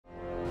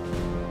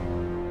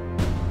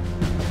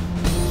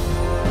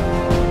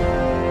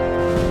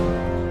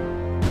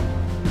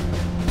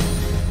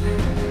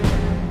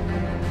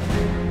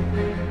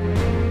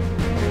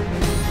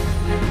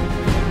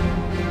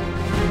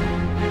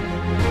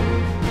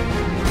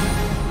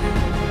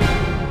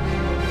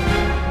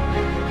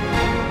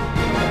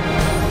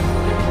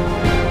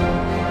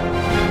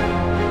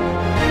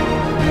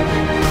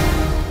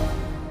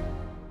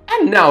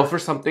now for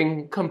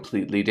something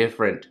completely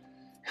different.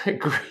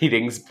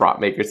 Greetings, prop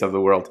makers of the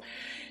world.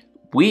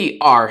 We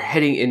are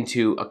heading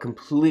into a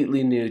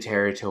completely new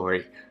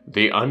territory,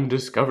 the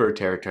undiscovered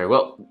territory.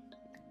 Well,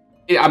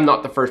 I'm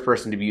not the first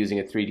person to be using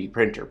a 3D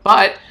printer,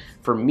 but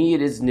for me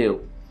it is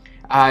new.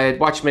 I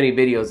watched many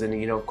videos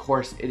and, of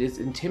course, it is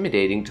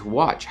intimidating to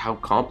watch how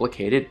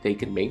complicated they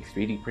can make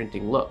 3D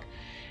printing look.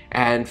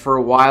 And for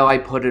a while I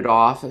put it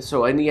off,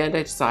 so in the end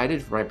I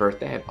decided for my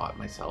birthday I bought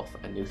myself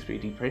a new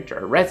 3D printer,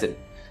 a resin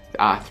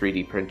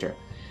 3D printer,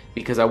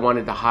 because I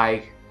wanted the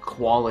high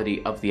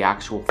quality of the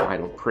actual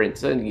final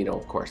prints. And,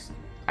 of course,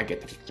 I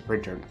get the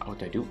printer and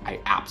what do? I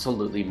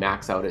absolutely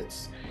max out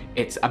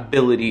its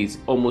abilities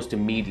almost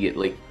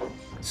immediately.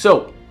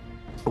 So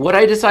what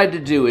I decided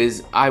to do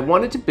is I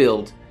wanted to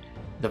build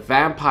the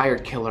vampire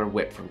killer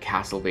whip from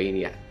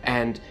Castlevania,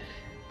 and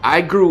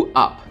I grew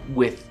up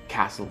with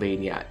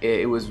Castlevania.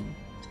 It was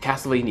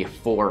Castlevania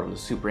IV on the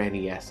Super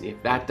NES.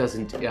 If that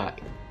doesn't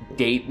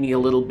date me a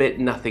little bit,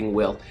 nothing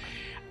will.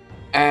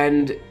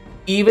 And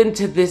even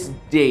to this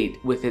date,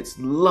 with its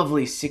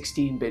lovely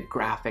 16-bit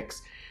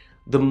graphics,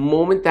 the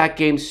moment that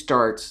game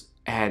starts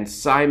and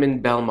Simon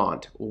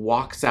Belmont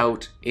walks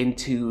out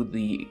into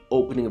the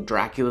opening of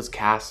Dracula's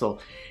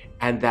castle,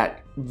 and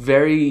that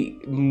very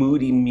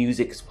moody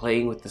music is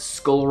playing with the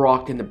skull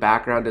rock in the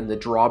background and the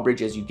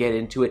drawbridge as you get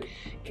into it,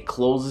 it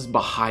closes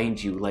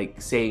behind you,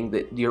 like saying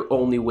that your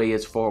only way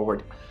is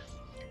forward.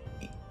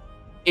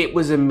 It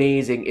was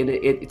amazing, and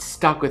it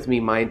stuck with me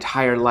my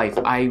entire life.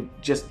 I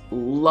just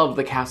love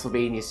the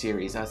Castlevania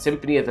series.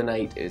 Symphony of the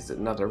Night is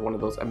another one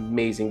of those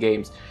amazing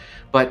games.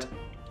 But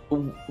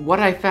what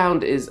I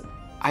found is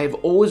I've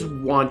always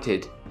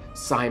wanted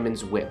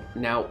Simon's whip.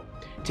 Now,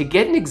 to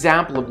get an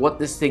example of what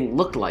this thing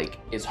looked like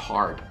is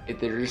hard.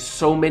 There's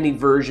so many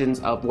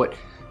versions of what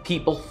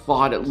people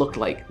thought it looked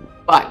like.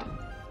 But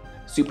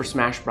Super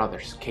Smash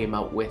Bros. Came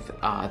out with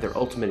their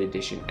Ultimate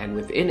Edition, and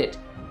within it,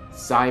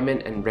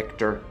 Simon and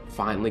Richter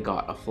finally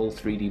got a full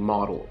 3D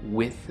model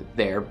with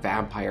their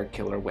vampire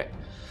killer whip.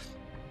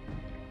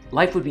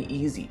 Life would be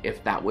easy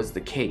if that was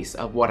the case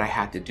of what I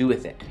had to do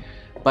with it.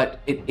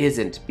 But it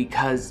isn't,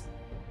 because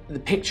the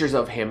pictures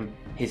of him,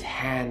 his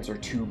hands are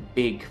too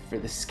big for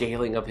the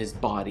scaling of his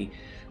body,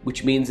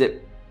 which means that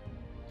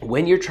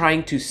when you're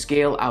trying to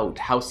scale out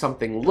how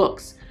something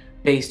looks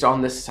based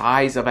on the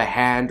size of a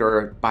hand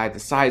or by the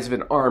size of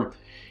an arm,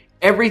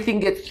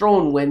 everything gets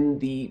thrown when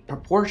the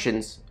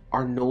proportions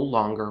are no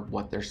longer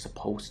what they're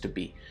supposed to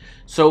be.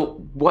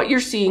 So what you're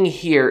seeing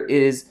here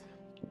is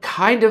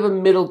kind of a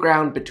middle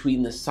ground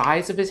between the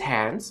size of his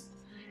hands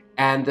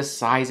and the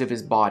size of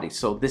his body.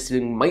 So this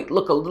thing might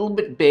look a little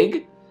bit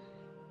big,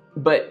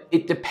 but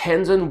it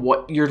depends on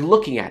what you're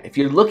looking at. If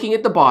you're looking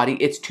at the body,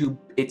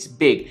 it's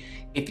big.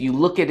 If you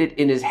look at it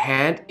in his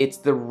hand, it's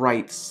the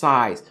right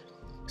size.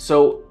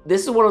 So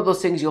this is one of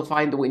those things you'll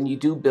find that when you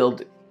do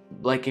build,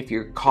 like if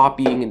you're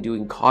copying and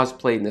doing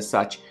cosplay and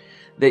such,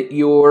 that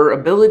your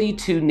ability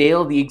to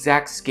nail the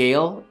exact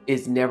scale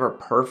is never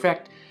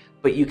perfect,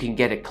 but you can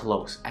get it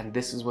close. And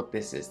this is what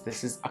this is.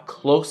 This is a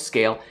close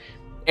scale,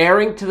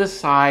 erring to the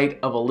side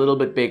of a little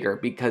bit bigger,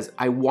 because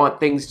I want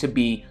things to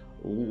be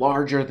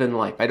larger than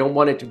life. I don't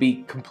want it to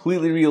be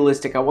completely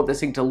realistic. I want this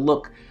thing to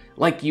look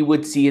like you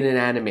would see in an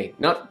anime.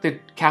 Not the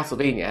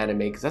Castlevania anime,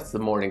 because that's the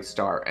Morning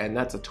Star, and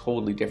that's a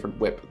totally different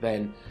whip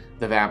than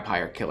the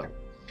Vampire Killer.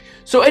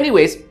 So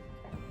anyways,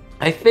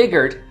 I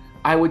figured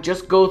I would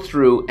just go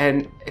through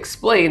and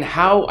explain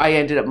how I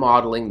ended up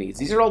modeling these.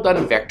 These are all done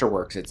in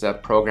Vectorworks. It's a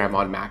program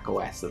on Mac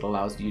OS that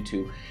allows you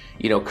to,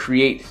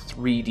 create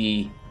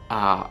 3D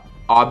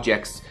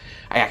objects.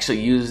 I actually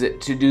use it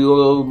to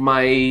do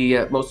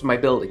my most of my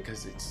building,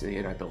 because it's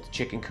I built a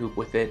chicken coop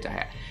with it.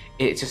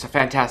 It's just a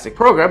fantastic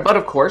program. But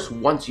of course,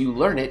 once you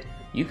learn it,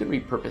 you can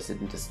repurpose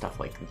it into stuff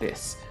like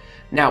this.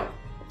 Now,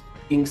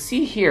 you can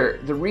see here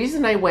the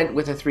reason I went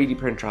with a 3D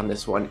printer on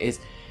this one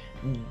is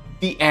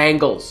the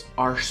angles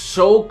are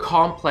so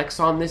complex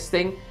on this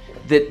thing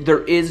that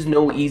there is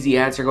no easy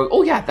answer going,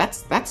 oh yeah,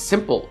 that's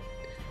simple.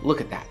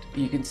 Look at that.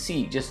 You can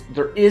see just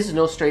there is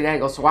no straight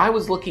angle. So I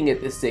was looking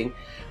at this thing,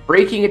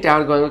 breaking it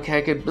down, going, okay,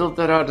 I could build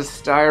that out of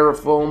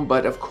styrofoam,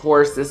 but of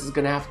course this is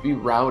gonna have to be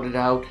routed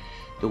out.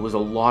 There was a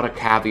lot of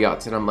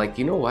caveats, and I'm like,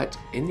 you know what?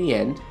 In the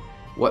end,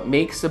 what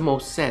makes the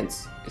most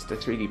sense is to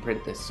 3D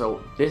print this.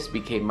 So this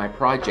became my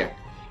project,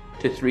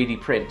 to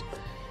 3D print.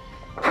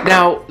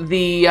 Now,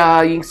 you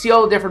can see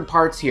all the different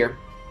parts here,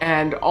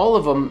 and all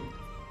of them,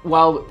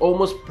 while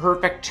almost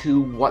perfect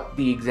to what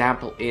the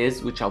example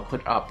is, which I'll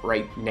put up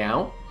right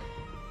now,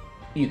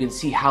 you can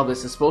see how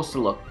this is supposed to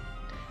look.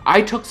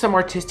 I took some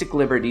artistic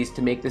liberties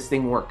to make this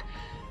thing work.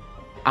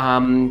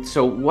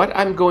 So what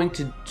I'm going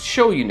to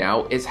show you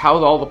now is how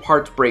all the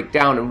parts break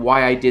down and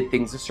why I did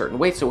things a certain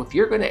way. So if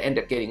you're going to end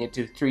up getting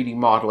into 3D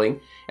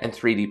modeling and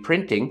 3D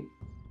printing,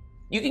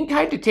 you can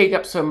kind of take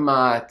up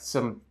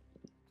some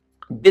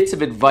bits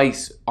of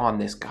advice on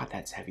this. God,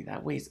 that's heavy.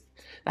 That weighs,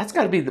 that's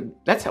got to be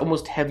that's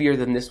almost heavier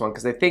than this one,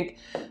 because I think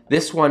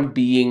this one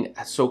being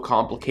so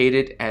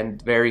complicated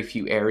and very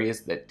few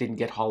areas that didn't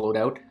get hollowed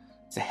out,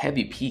 it's a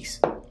heavy piece.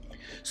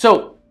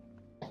 So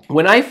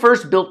When I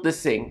first built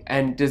this thing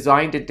and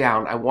designed it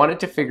down, I wanted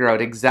to figure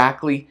out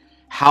exactly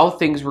how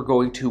things were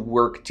going to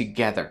work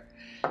together.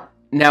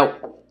 Now,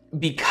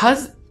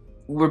 because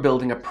we're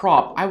building a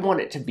prop, I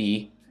want it to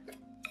be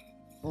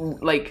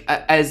like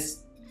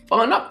as,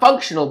 well, not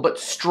functional, but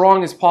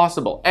strong as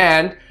possible.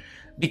 And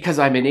because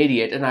I'm an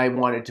idiot and I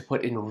wanted to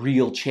put in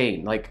real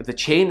chain, like the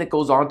chain that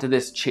goes onto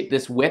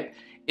this whip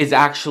is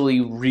actually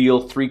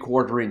real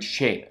 3/4 inch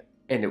chain.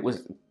 And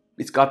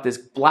it's got this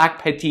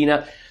black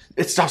patina.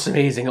 This stuff's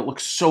amazing. It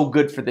looks so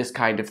good for this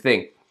kind of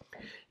thing.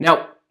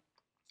 Now,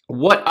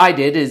 what I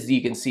did is,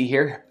 you can see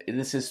here,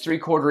 this is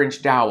 3/4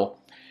 inch dowel.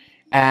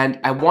 And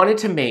I wanted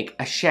to make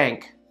a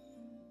shank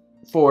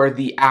for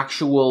the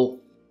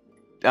actual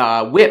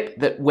whip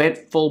that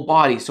went full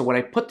body. So when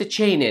I put the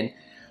chain in,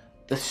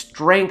 the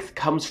strength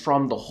comes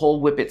from the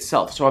whole whip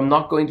itself. So I'm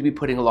not going to be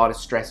putting a lot of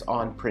stress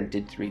on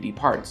printed 3D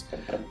parts.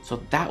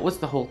 So that was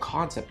the whole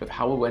concept of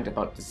how I went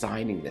about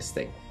designing this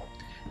thing.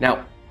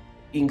 Now,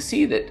 you can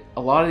see that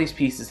a lot of these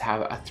pieces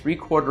have a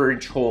 3/4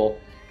 inch hole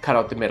cut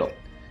out the middle.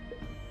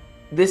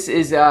 This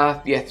is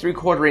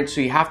 3/4 inch,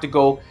 so you have to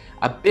go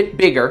a bit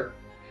bigger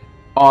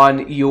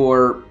on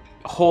your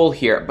hole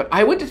here. But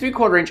I went to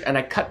 3/4 inch and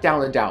I cut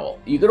down the dowel.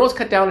 You can always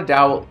cut down a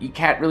dowel. You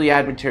can't really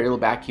add material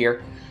back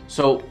here.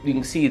 So you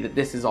can see that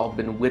this has all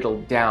been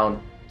whittled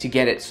down to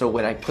get it so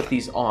when I put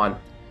these on,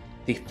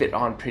 they fit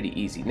on pretty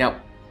easy. Now,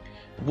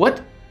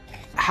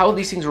 how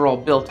these things are all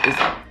built is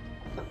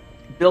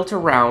built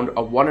around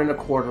a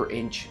 1¼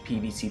 inch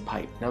PVC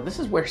pipe. Now this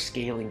is where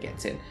scaling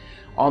gets in.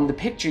 On the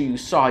picture you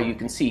saw, you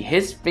can see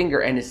his finger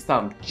and his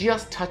thumb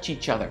just touch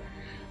each other.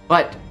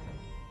 But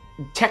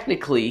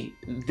technically,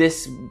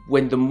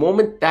 when the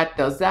moment that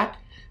does that,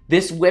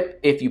 this whip,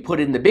 if you put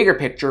in the bigger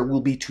picture,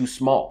 will be too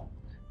small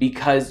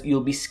because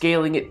you'll be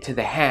scaling it to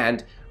the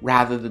hand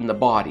rather than the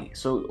body.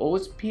 So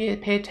always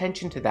pay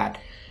attention to that.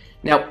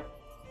 Now,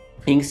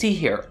 you can see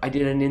here, I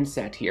did an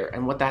inset here,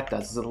 and what that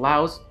does is it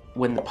allows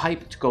when the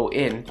pipe to go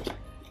in,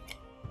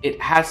 it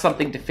has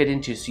something to fit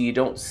into so you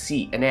don't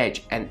see an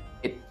edge, and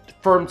it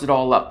firms it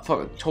all up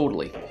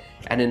totally.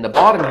 And in the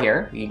bottom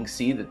here, you can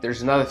see that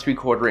there's another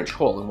 3/4 inch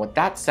hole, and what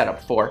that's set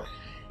up for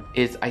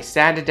is I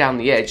sanded down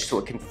the edge so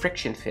it can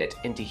friction fit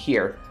into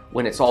here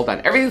when it's all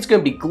done. Everything's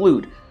going to be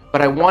glued, but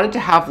I wanted to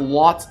have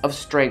lots of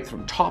strength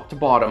from top to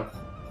bottom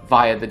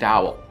via the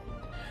dowel.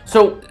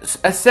 So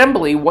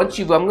assembly,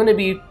 I'm going to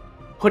be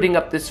putting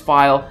up this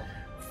file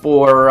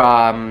for,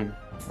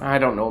 I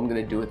don't know what I'm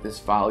going to do with this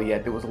file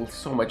yet. There was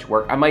so much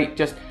work. I might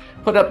just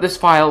put up this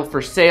file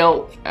for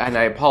sale, and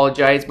I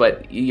apologize,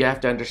 but you have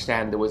to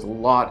understand there was a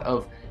lot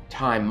of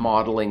time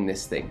modeling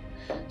this thing.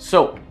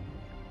 So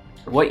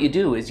what you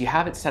do is you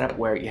have it set up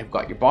where you have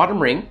got your bottom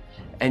ring,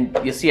 and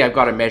you'll see I've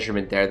got a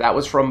measurement there. That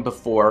was from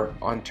before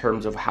on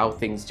terms of how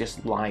things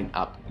just line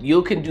up.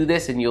 You can do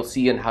this and you'll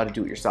see on how to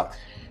do it yourself.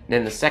 And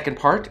then the second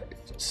part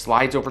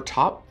slides over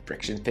top,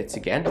 friction fits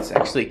again. It's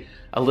actually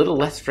a little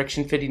less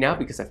friction fitting now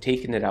because I've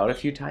taken it out a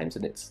few times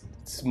and it's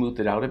smoothed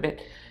it out a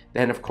bit.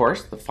 Then of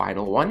course the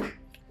final one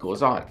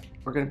goes on.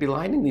 We're going to be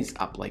lining these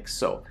up like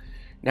so.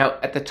 Now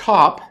at the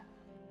top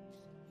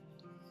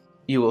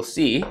you will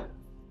see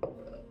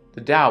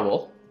the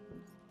dowel.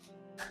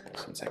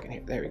 Just 1 second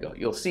here. There we go.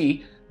 You'll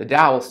see the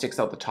dowel sticks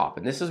out the top,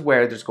 and this is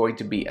where there's going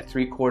to be a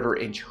 3/4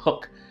 inch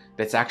hook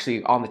that's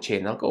actually on the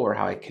chain. I'll go over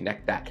how I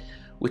connect that,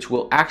 which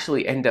will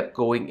actually end up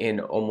going in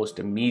almost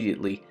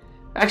immediately.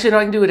 Actually, no,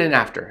 I can do it in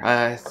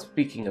after.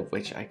 Speaking of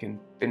which, I can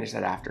finish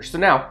that after. So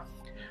now,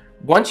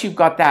 once you've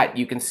got that,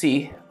 you can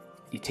see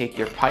you take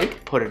your pipe,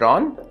 put it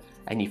on,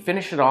 and you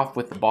finish it off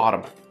with the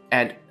bottom.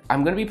 And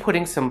I'm going to be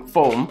putting some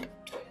foam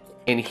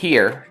in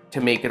here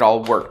to make it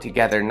all work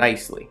together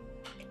nicely.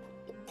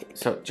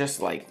 So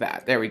just like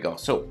that. There we go.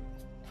 So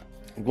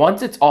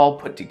once it's all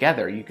put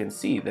together, you can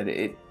see that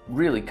it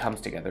really comes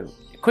together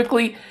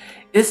quickly.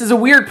 This is a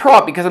weird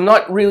prop because I'm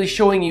not really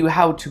showing you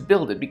how to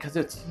build it because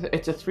it's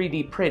a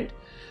 3D print.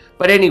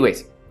 But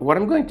anyways, what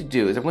I'm going to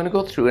do is I'm going to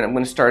go through and I'm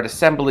going to start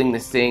assembling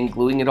this thing,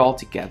 gluing it all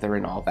together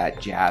and all that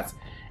jazz.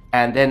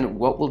 And then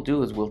what we'll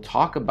do is we'll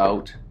talk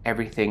about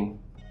everything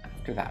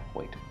after that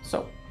point.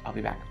 So I'll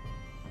be back.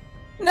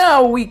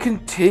 Now we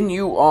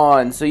continue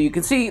on. So you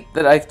can see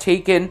that I've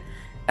taken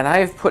and I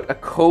have put a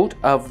coat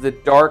of the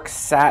dark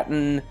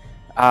satin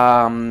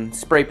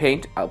spray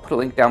paint. I'll put a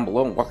link down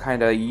below on what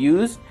kind I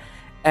used.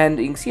 And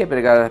you can see I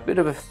got a bit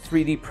of a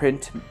 3D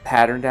print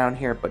pattern down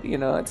here, but you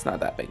know, it's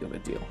not that big of a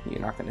deal. You're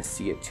not going to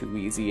see it too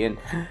easy, and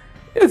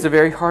it's a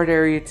very hard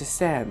area to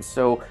sand.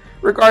 So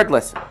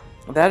regardless,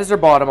 that is our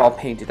bottom. I'll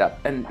paint it up,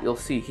 and you'll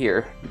see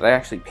here that I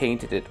actually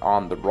painted it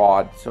on the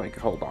rod so I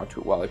could hold on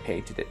to it while I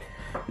painted it.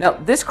 Now,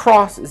 this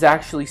cross is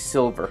actually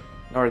silver,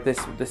 or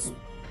this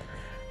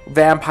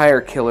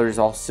vampire killer is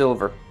all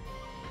silver.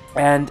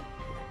 And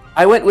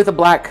I went with a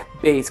black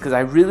base because I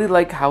really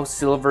like how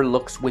silver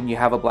looks when you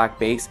have a black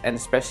base, and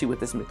especially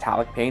with this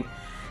metallic paint.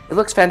 It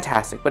looks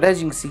fantastic, but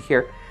as you can see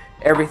here,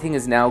 everything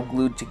is now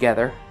glued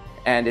together,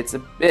 and it's a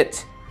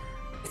bit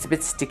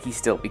sticky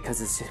still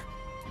because it's,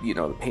 you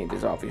know, the paint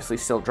is obviously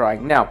still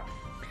drying. Now,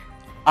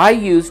 I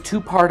use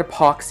 2-part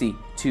epoxy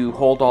to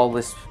hold all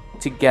this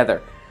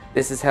together.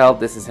 This is held,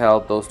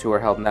 those two are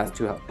held, and that's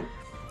two held.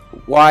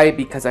 Why?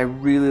 Because I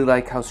really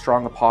like how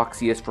strong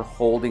epoxy is for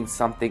holding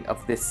something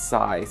of this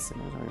size.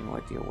 I have no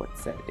idea what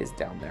that is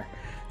down there.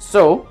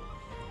 So,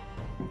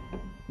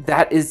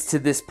 that is to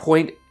this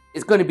point.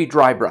 It's going to be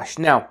dry brush.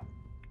 Now,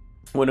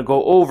 I'm going to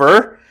go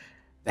over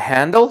the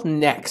handle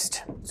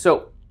next.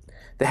 So,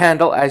 the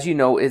handle, as you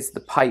know, is the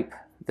pipe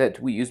that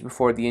we used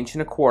before, the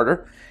 1.25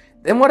 inch.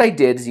 Then what I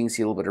did is, you can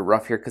see a little bit of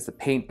rough here because the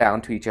paint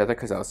bound to each other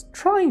because I was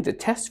trying to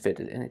test fit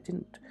it and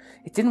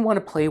it didn't want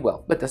to play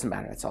well, but it doesn't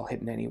matter, it's all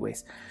hidden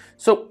anyways.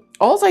 So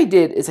all I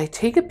did is I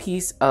take a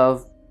piece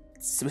of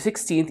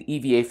 16th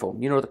EVA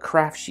foam, you know, the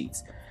craft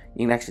sheets.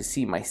 You can actually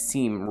see my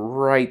seam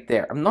right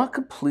there. I'm not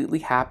completely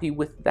happy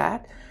with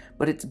that,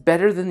 but it's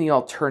better than the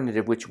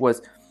alternative, which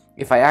was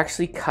if I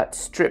actually cut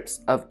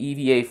strips of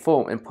EVA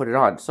foam and put it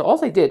on. So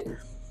all I did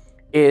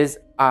is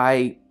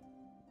I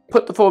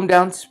put the foam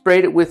down,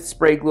 sprayed it with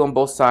spray glue on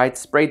both sides,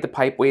 sprayed the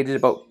pipe, waited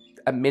about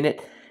a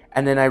minute,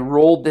 and then I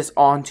rolled this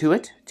onto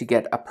it to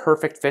get a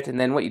perfect fit. And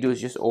then what you do is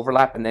just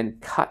overlap and then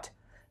cut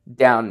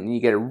down, and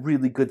you get a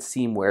really good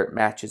seam where it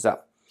matches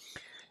up.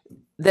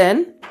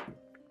 Then,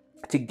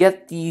 to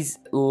get these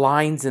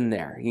lines in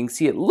there, you can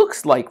see it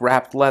looks like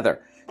wrapped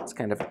leather. It's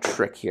kind of a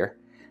trick here.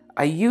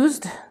 I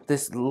used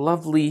this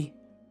lovely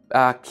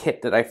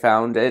kit that I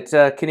found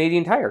at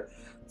Canadian Tire.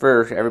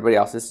 For everybody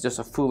else, this is just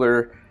a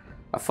Fuller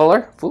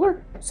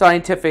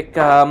Scientific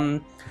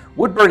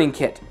wood burning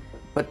kit.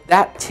 But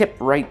that tip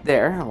right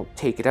there, I'll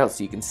take it out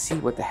so you can see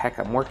what the heck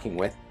I'm working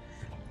with.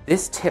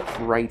 This tip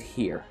right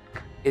here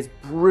is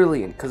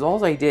brilliant because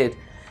all I did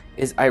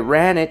is I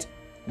ran it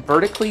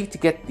vertically to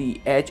get the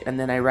edge, and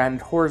then I ran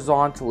it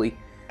horizontally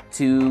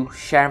to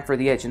chamfer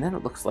the edge, and then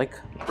it looks like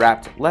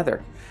wrapped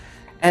leather.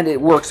 And it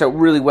works out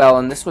really well,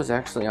 and this was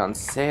actually on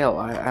sale.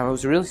 I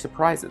was really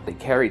surprised that they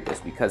carried this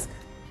because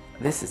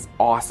this is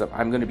awesome.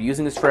 I'm going to be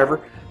using this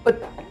forever,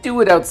 but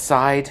do it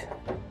outside.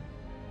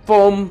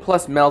 Foam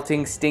plus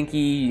melting, stinky,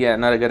 yeah,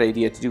 not a good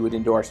idea to do it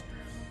indoors.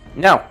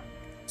 Now,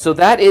 so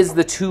that is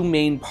the two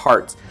main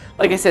parts.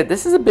 Like I said,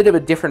 this is a bit of a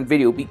different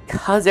video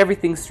because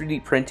everything's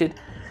 3D printed.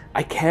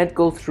 I can't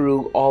go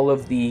through all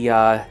of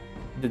the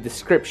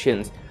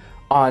descriptions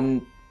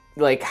on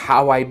like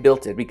how I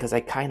built it because I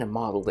kind of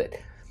modeled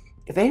it.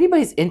 If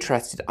anybody's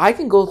interested, I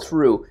can go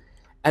through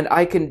and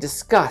I can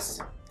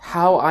discuss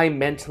how I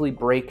mentally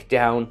break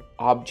down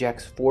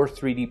objects for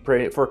 3D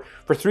print, for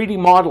 3D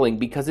modeling,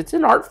 because it's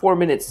an art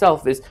form in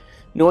itself, is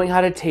knowing how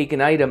to take an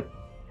item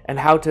and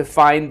how to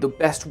find the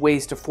best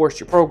ways to force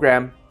your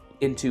program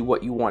into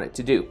what you want it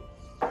to do.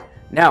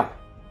 Now,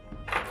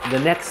 the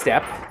next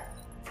step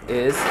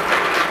is,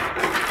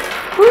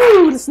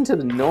 woo, listen to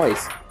the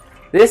noise.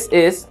 This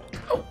is,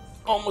 oh,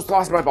 almost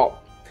lost my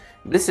ball.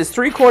 This is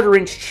 3/4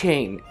 inch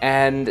chain,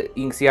 and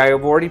you can see I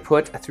have already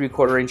put a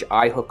 3/4 inch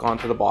eye hook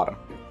onto the bottom.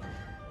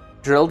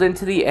 Drilled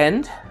into the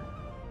end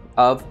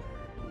of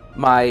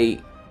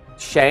my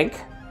shank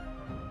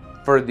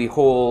for the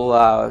whole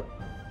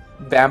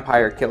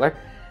vampire killer.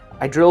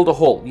 I drilled a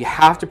hole. You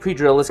have to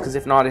pre-drill this because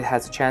if not, it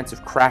has a chance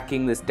of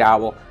cracking this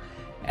dowel.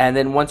 And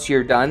then once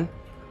you're done,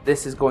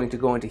 this is going to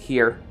go into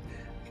here.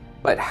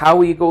 But how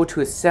we go to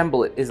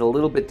assemble it is a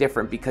little bit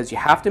different because you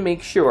have to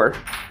make sure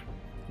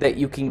that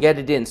you can get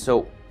it in.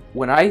 So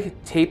when I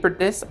tapered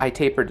this, I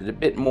tapered it a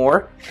bit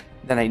more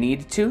than I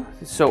needed to.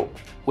 So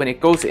when it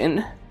goes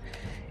in,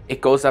 it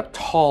goes up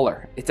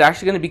taller. It's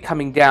actually going to be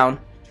coming down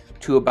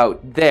to about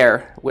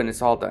there when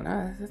it's all done.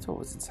 That's what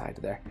was inside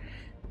of there.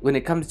 When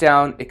it comes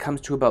down, it comes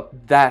to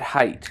about that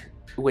height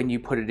when you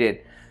put it in.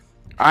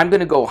 I'm going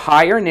to go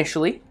higher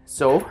initially,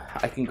 so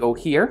I can go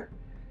here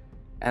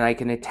and I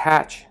can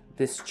attach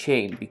this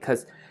chain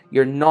because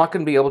you're not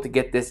going to be able to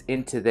get this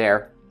into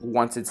there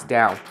once it's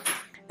down.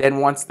 Then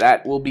once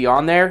that will be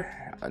on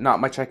there, not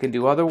much I can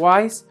do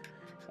otherwise.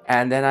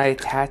 And then I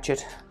attach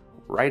it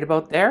right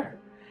about there.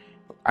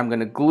 I'm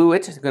going to glue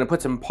it. I'm going to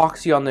put some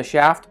epoxy on the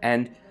shaft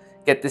and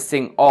get this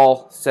thing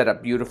all set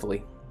up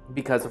beautifully.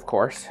 Because, of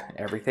course,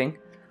 everything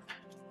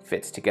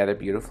fits together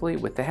beautifully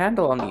with the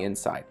handle on the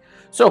inside.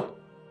 So,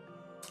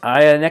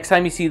 next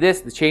time you see this,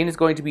 the chain is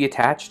going to be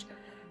attached.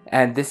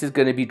 And this is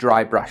going to be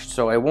dry brushed.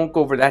 So I won't go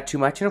over that too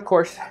much. And, of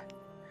course,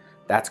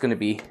 that's going to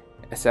be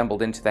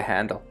assembled into the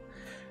handle.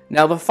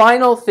 Now, the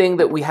final thing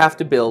that we have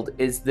to build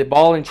is the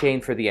ball and chain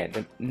for the end.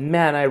 And,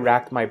 man, I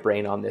racked my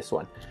brain on this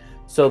one.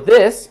 So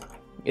this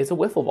is a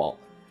wiffle ball.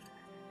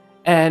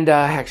 And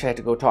I actually had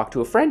to go talk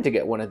to a friend to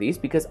get one of these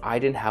because I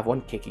didn't have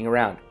one kicking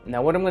around.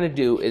 Now what I'm going to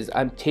do is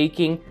I'm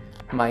taking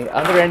my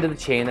other end of the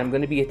chain, I'm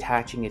going to be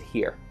attaching it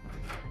here.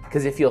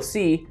 Because if you'll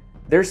see,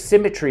 there's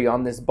symmetry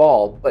on this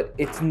ball, but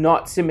it's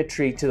not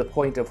symmetry to the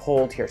point of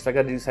hold here. So I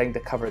got to do something to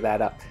cover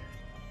that up.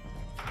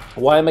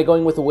 Why am I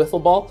going with a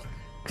wiffle ball?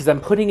 Because I'm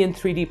putting in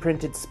 3D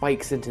printed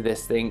spikes into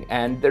this thing,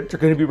 and they're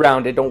going to be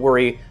rounded. Don't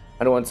worry,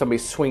 I don't want somebody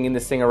swinging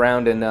this thing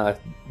around and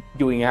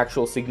doing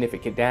actual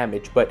significant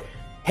damage, but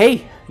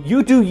hey,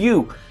 you do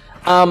you.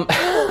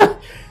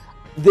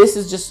 this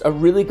is just a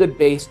really good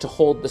base to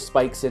hold the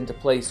spikes into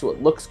place so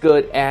it looks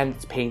good and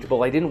it's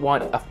paintable. I didn't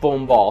want a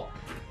foam ball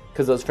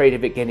because I was afraid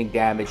of it getting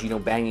damaged, you know,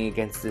 banging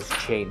against this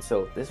chain.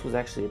 So this was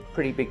actually a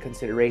pretty big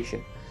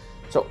consideration.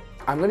 So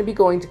I'm going to be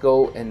going to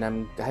go, and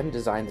I haven't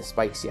designed the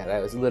spikes yet.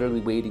 I was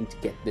literally waiting to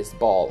get this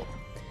ball.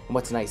 And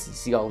what's nice is you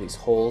see all these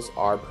holes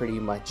are pretty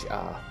much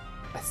a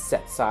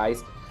set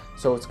size.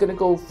 So it's going to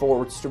go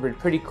forward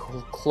pretty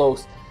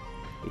close.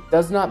 It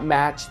does not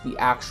match the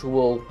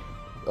actual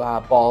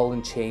ball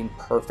and chain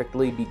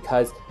perfectly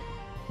because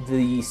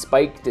the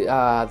spike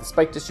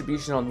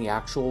distribution on the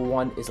actual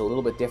one is a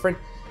little bit different.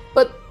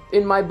 But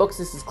in my books,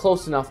 this is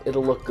close enough,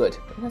 it'll look good.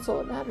 And that's all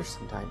that matters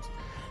sometimes.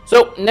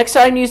 So next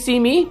time you see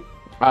me,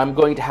 I'm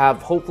going to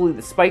have hopefully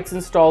the spikes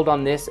installed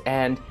on this,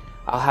 and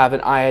I'll have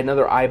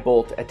another eye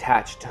bolt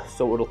attached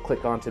so it'll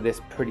click onto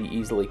this pretty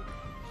easily.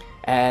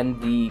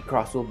 And the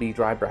cross will be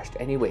dry brushed.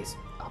 Anyways,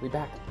 I'll be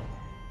back.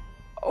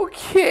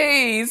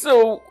 Okay,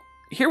 so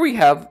here we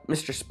have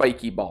Mr.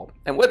 Spiky Ball.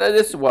 And what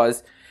this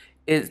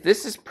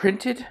is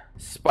printed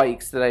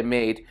spikes that I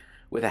made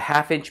with a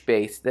 1/2-inch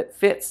base that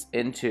fits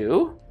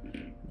into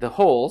the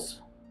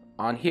holes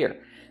on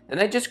here. And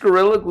I just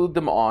Gorilla Glued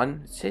them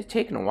on. It's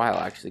taken a while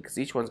actually because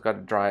each one's got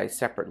to dry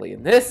separately.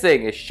 And this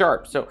thing is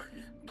sharp, so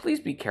please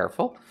be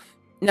careful.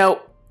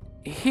 Now,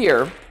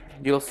 here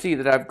you'll see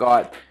that I've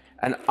got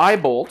an eye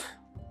bolt,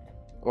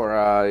 or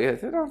I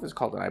don't know if it's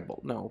called an eye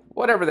bolt. No,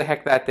 whatever the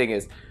heck that thing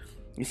is.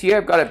 You see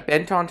I've got it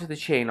bent onto the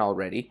chain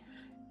already.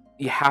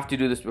 You have to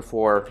do this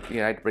before, you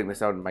know, I had to bring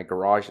this out in my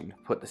garage and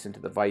put this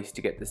into the vise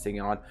to get this thing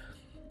on.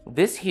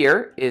 This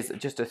here is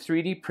just a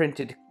 3D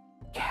printed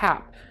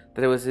cap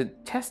that I was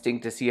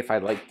testing to see if I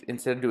liked,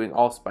 instead of doing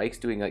all spikes,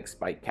 doing like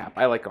spike cap.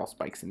 I like all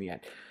spikes in the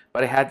end.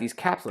 But I had these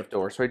caps left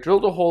over, so I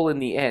drilled a hole in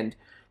the end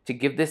to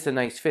give this a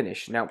nice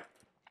finish. Now,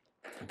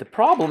 the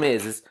problem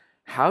is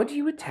how do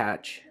you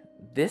attach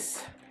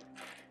this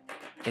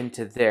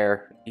into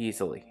there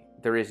easily?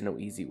 There is no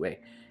easy way,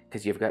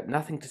 because you've got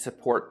nothing to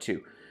support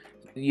to.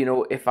 You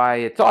know, if I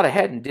had thought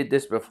ahead and did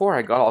this before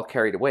I got all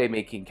carried away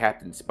making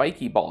Captain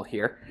Spiky Ball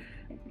here,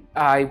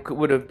 I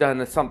would have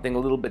done something a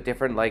little bit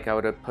different. Like I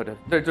would have put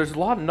there's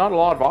not a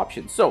lot of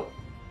options. So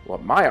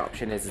what my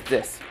option is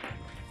this.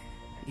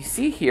 You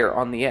see here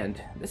on the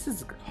end, this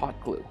is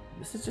hot glue.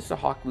 This is just a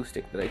hot glue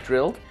stick that I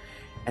drilled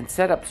and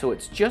set up so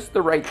it's just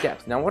the right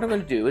depth. Now what I'm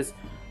going to do is,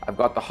 I've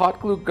got the hot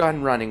glue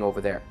gun running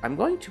over there. I'm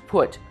going to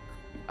put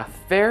a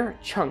fair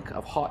chunk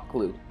of hot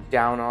glue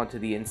down onto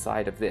the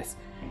inside of this.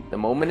 The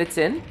moment it's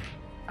in,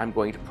 I'm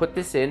going to put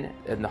this in,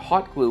 and the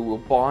hot glue will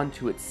bond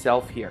to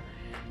itself here.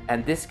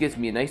 And this gives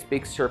me a nice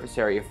big surface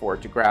area for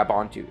it to grab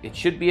onto. It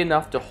should be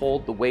enough to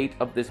hold the weight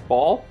of this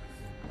ball.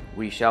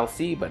 We shall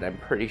see, but I'm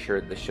pretty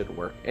sure this should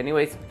work.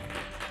 Anyways,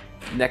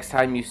 next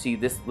time you see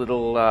this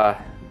little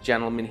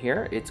gentleman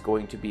here, it's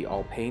going to be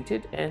all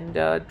painted and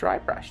dry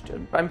brushed.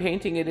 I'm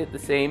painting it at the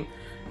same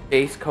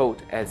base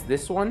coat as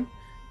this one.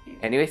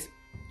 Anyways,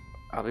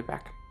 I'll be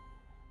back.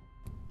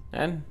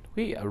 And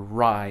we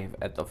arrive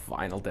at the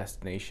final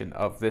destination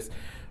of this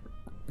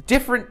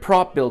different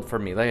prop build for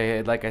me.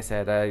 Like I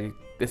said,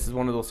 this is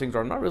one of those things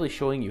where I'm not really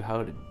showing you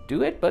how to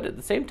do it, but at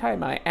the same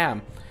time I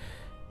am.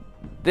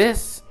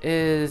 This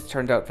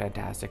turned out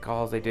fantastic.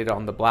 All I did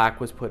on the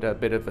black was put a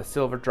bit of a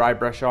silver dry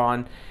brush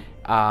on,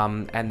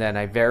 and then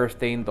I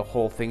Varithane the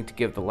whole thing to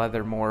give the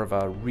leather more of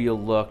a real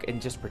look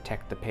and just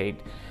protect the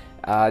paint.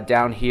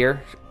 Down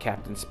here,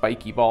 Captain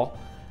Spiky Ball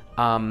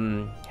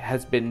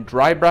has been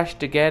dry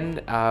brushed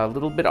again, a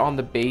little bit on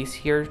the base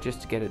here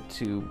just to get it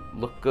to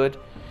look good.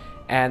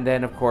 And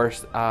then of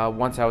course,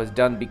 once I was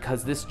done,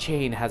 because this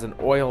chain has an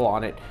oil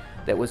on it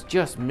that was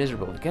just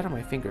miserable to get on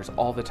my fingers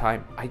all the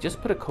time, I just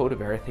put a coat of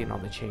Varithane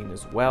on the chain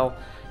as well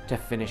to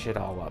finish it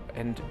all up.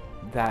 And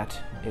that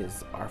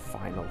is our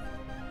final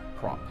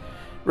prop.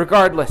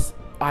 Regardless,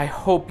 I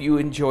hope you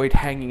enjoyed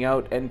hanging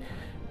out and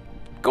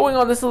going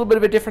on this little bit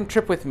of a different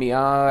trip with me.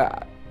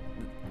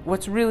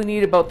 What's really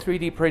neat about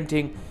 3D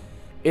printing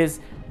is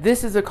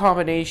this is a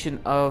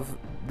combination of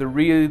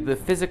the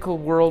physical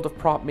world of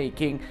prop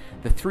making,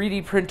 the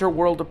 3D printer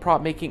world of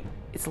prop making.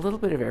 It's a little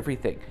bit of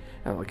everything.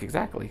 Like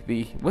exactly,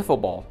 the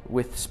wiffle ball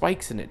with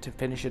spikes in it to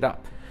finish it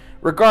up.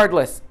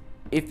 Regardless,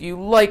 if you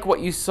like what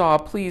you saw,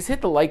 please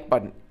hit the like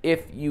button.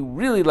 If you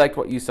really liked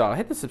what you saw,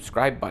 hit the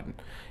subscribe button.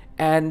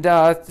 And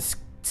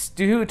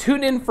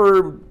tune in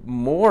for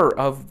more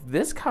of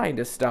this kind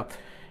of stuff.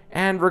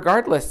 And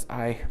regardless,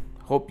 I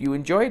hope you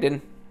enjoyed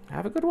and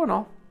have a good one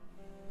all.